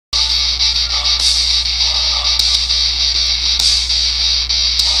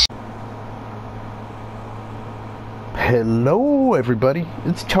Hello everybody,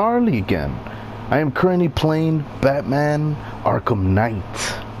 it's Charlie again. I am currently playing Batman Arkham Knight.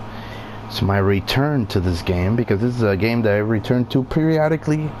 It's my return to this game because this is a game that I return to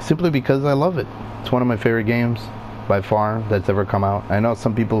periodically simply because I love it. It's one of my favorite games by far that's ever come out. I know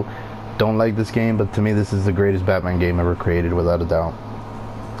some people don't like this game, but to me this is the greatest Batman game ever created without a doubt.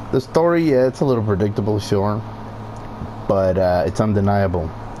 The story, yeah, it's a little predictable, sure, but it's undeniable.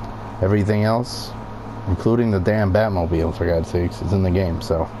 Everything else, including the damn Batmobile, for God's sakes, is in the game,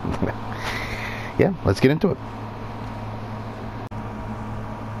 so yeah, let's get into it.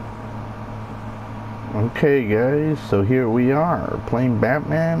 Okay guys, so here we are, playing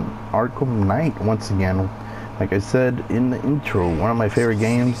Batman Arkham Knight once again. Like I said in the intro, one of my favorite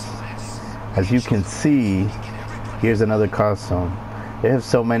games. As you can see, here's another costume. They have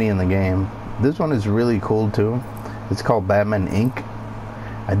so many in the game. This one is really cool too. It's called Batman Inc.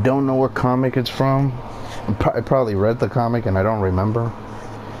 I don't know what comic it's from. I probably read the comic and I don't remember,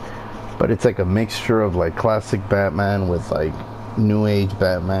 but it's like a mixture of like classic Batman with like new age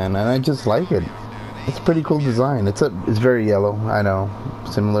Batman, and I just like it. It's a pretty cool design. It's very yellow, I know,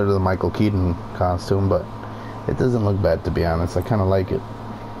 similar to the Michael Keaton costume, but it doesn't look bad, to be honest. I kind of like it.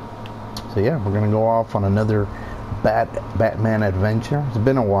 So yeah, we're gonna go off on another Batman adventure. It's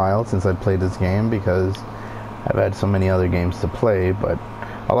been a while since I played this game because I've had so many other games to play, but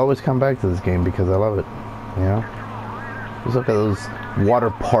I'll always come back to this game because I love it. You know, just look at those water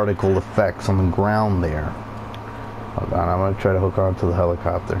particle effects on the ground there. Hold on, I'm gonna try to hook on to the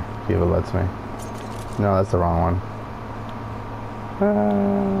helicopter, see if it lets me. No, that's the wrong one.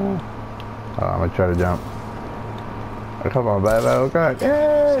 Oh, I'm gonna try to jump. Oh, come on, baby, oh god.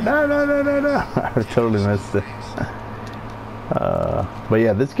 Hey, no. I totally missed it. But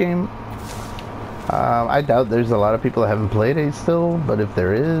yeah, this game, I doubt there's a lot of people that haven't played it still, but if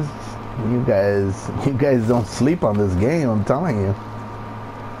there is, you guys don't sleep on this game, I'm telling you.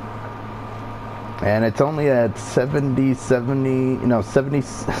 And it's only at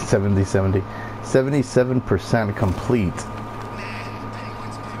 77% complete.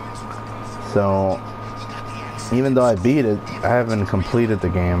 So even though I beat it, I haven't completed the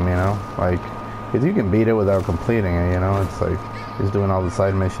game, you know, like, because you can beat it without completing it, you know. It's like just doing all the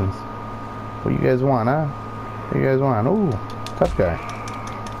side missions. What you guys want, huh? What you guys want? Ooh, tough guy.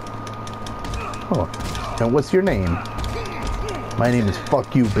 Oh, and what's your name? My name is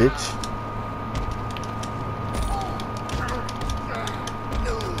Fuck You, bitch.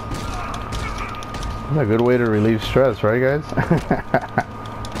 That's a good way to relieve stress, right, guys?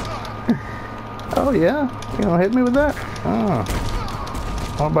 Oh yeah, you gonna hit me with that? Oh,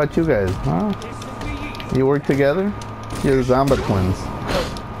 how about you guys? Huh? You work together? You're the Zomba twins.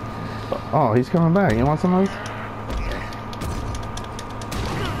 Oh, he's coming back. You want some of this?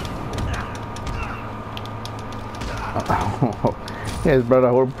 Oh, you guys brought a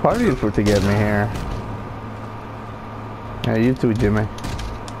whole party for to get me here. Yeah, you too, Jimmy.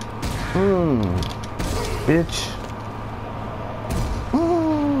 Bitch.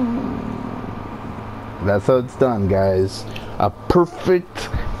 That's how it's done, guys. A perfect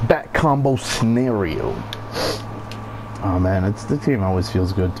bat combo scenario. Oh man, the team always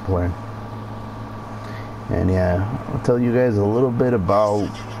feels good to play. And yeah, I'll tell you guys a little bit about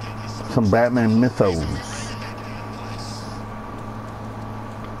some Batman mythos.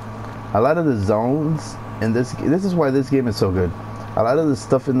 A lot of the zones in this is why this game is so good. A lot of the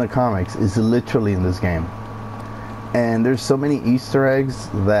stuff in the comics is literally in this game. And there's so many Easter eggs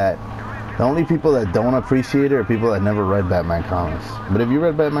that the only people that don't appreciate it are people that never read Batman comics. But if you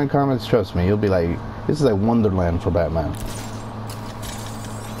read Batman comics, trust me, you'll be like, this is like Wonderland for Batman.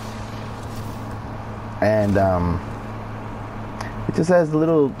 And it just has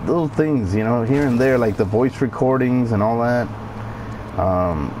little things, you know, here and there, like the voice recordings and all that.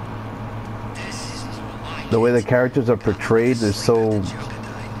 The way the characters are portrayed is so,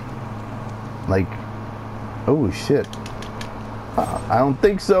 like, oh shit. I don't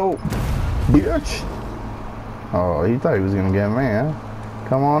think so, bitch. Oh, he thought he was gonna get me, huh?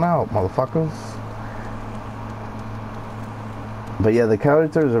 Come on out, motherfuckers. But yeah, the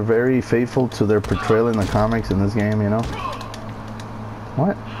characters are very faithful to their portrayal in the comics in this game, you know?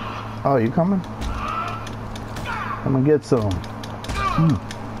 What? Oh, you coming? I'm gonna get some. You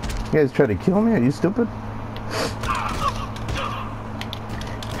guys try to kill me? Are you stupid?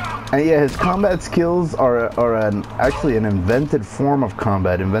 And yeah, his combat skills are actually an invented form of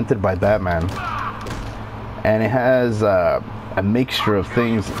combat, invented by Batman. And it has a mixture of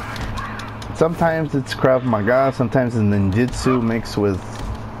things. Sometimes it's Krav Maga, sometimes it's ninjutsu mixed with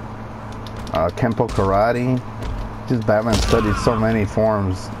Kempo Karate. Just Batman studied so many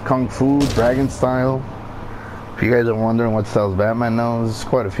forms. Kung Fu, Dragon style. If you guys are wondering what styles Batman knows,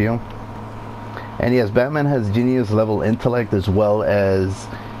 quite a few. And yes, Batman has genius level intellect as well as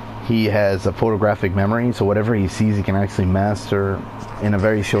he has a photographic memory, so whatever he sees he can actually master in a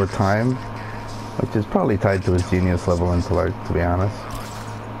very short time, which is probably tied to his genius level intellect, to be honest.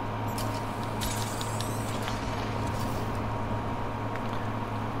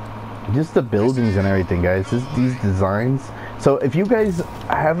 Just the buildings and everything, guys. These designs. So if you guys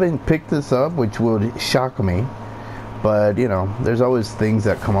haven't picked this up, which would shock me, but you know, there's always things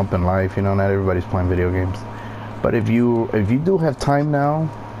that come up in life. You know, not everybody's playing video games. But if you do have time now,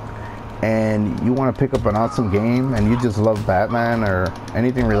 and you want to pick up an awesome game, and you just love Batman or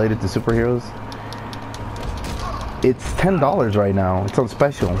anything related to superheroes, it's $10 right now. It's on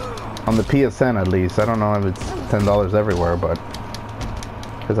special on the PSN at least. I don't know if it's $10 everywhere, but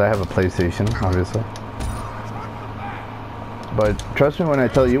because I have a PlayStation, obviously. But trust me when I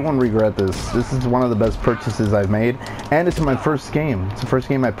tell you, you won't regret this. This is one of the best purchases I've made, and it's my first game. It's the first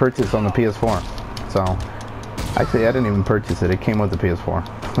game I purchased on the PS4. So, actually, I didn't even purchase it. It came with the PS4.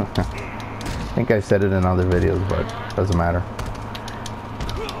 I think I said it in other videos, but doesn't matter.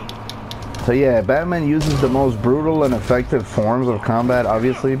 So yeah, Batman uses the most brutal and effective forms of combat,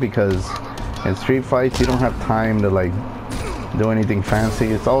 obviously, because in street fights you don't have time to like do anything fancy.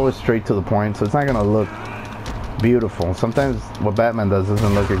 It's always straight to the point, so it's not gonna look beautiful. Sometimes what Batman does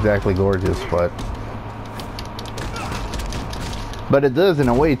doesn't look exactly gorgeous, but it does in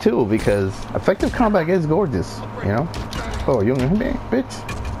a way too, because effective combat is gorgeous, you know. Oh, you hit me, bitch.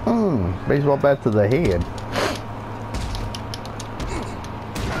 Baseball bat to the head.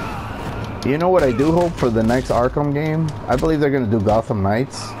 You know what I do hope for the next Arkham game? I believe they're gonna do Gotham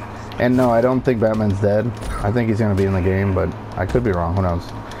Knights. And no, I don't think Batman's dead. I think he's gonna be in the game, but I could be wrong, who knows.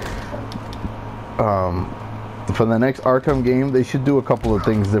 For the next Arkham game, they should do a couple of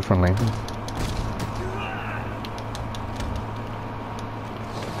things differently.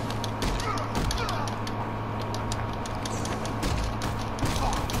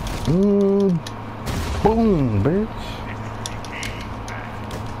 Boom, bitch.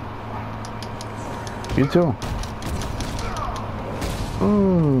 You too.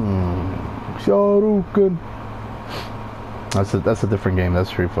 Sharukan. That's a different game. That's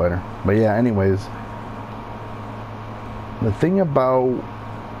Street Fighter. But yeah, anyways, the thing about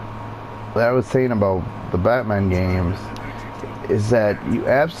that I was saying about the Batman games is that you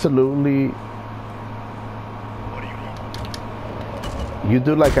absolutely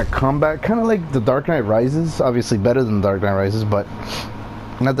do like a comeback, kind of like the Dark Knight Rises. Obviously better than Dark Knight Rises, but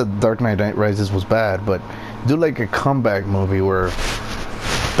not that Dark Knight Rises was bad, but do like a comeback movie where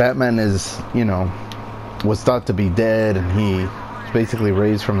Batman is, you know, was thought to be dead and he's basically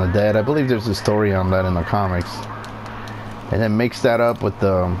raised from the dead. I believe there's a story on that in the comics. And then mix that up with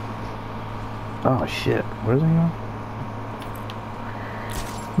the... Oh shit, where's he going?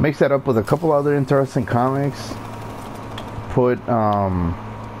 Mix that up with a couple other interesting comics. Put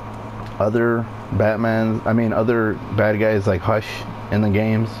other other bad guys like Hush in the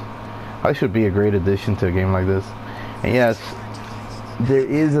games. Hush would be a great addition to a game like this. And yes, there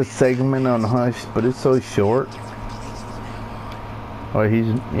is a segment on Hush, but it's so short. Well, he's,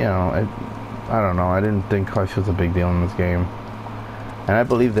 you know, I don't know. I didn't think Hush was a big deal in this game. And I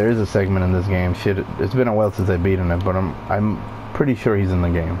believe there is a segment in this game. Shit, it's been a while since I've beaten it, but I'm pretty sure he's in the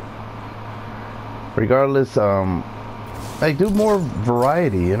game. Regardless, I do more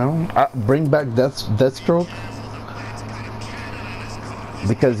variety, you know. Bring back Deathstroke.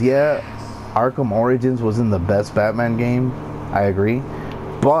 Because yeah, Arkham Origins wasn't the best Batman game. I agree.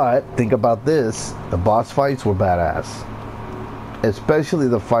 But think about this. The boss fights were badass. Especially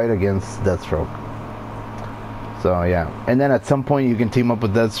the fight against Deathstroke. So yeah. And then at some point you can team up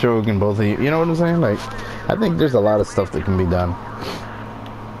with Deathstroke and both of you. You know what I'm saying? Like, I think there's a lot of stuff that can be done.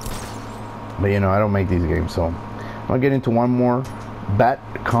 But you know, I don't make these games, so I'm gonna get into one more. Bat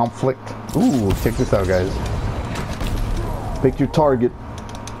Conflict. Ooh, check this out, guys. Pick your target.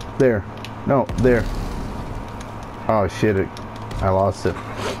 There. No, there. Oh shit, I lost it.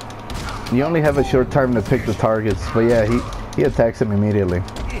 You only have a short time to pick the targets, but yeah, he attacks him immediately.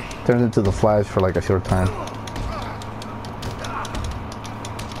 Turns into the Flash for like a short time.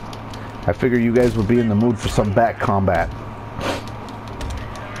 I figured you guys would be in the mood for some bat combat.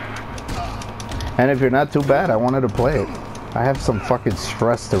 And if you're not too bad, I wanted to play it. I have some fucking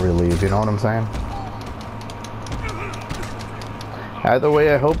stress to relieve, you know what I'm saying? Either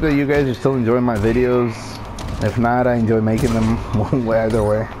way, I hope that you guys are still enjoying my videos. If not, I enjoy making them one way, either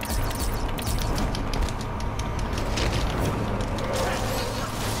way.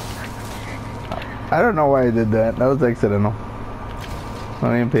 I don't know why I did that. That was accidental. I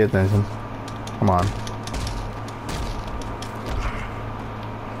don't even pay attention. Come on.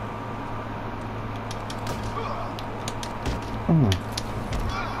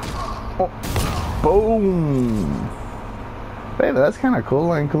 Oh, boom! Baby, that's kind of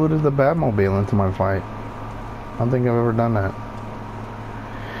cool. I included the Batmobile into my fight. I don't think I've ever done that.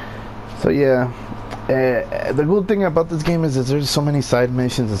 So yeah, the cool thing about this game is that there's so many side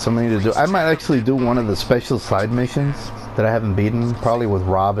missions and so many to do. I might actually do one of the special side missions that I haven't beaten, probably with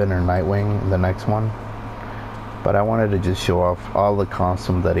Robin or Nightwing, the next one. But I wanted to just show off all the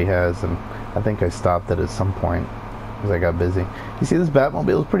costumes that he has, and I think I stopped it at some point because I got busy. You see, this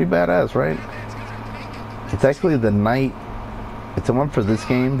Batmobile is pretty badass, right? It's actually the Knight. It's the one for this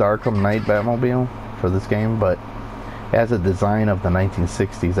game, the Arkham Knight Batmobile for this game, but it has a design of the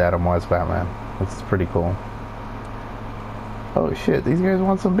 1960s Adam West Batman. It's pretty cool. Oh shit, these guys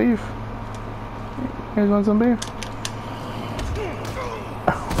want some beef? You guys want some beef?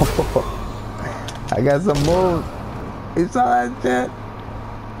 I got some moves. You saw that shit?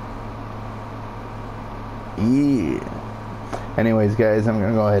 Yeah. Anyways, guys, I'm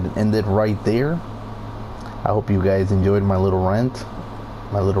gonna go ahead and end it right there. I hope you guys enjoyed my little rant.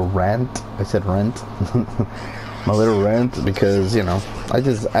 My little rant. I said rent. My little rant, because you know, I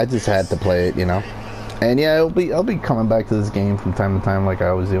just had to play it, you know. And yeah, I'll be coming back to this game from time to time, like I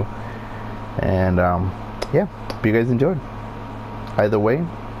always do. And yeah, hope you guys enjoyed. Either way,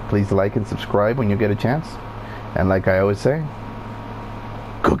 please like and subscribe when you get a chance. And like I always say,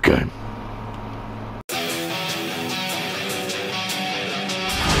 good game.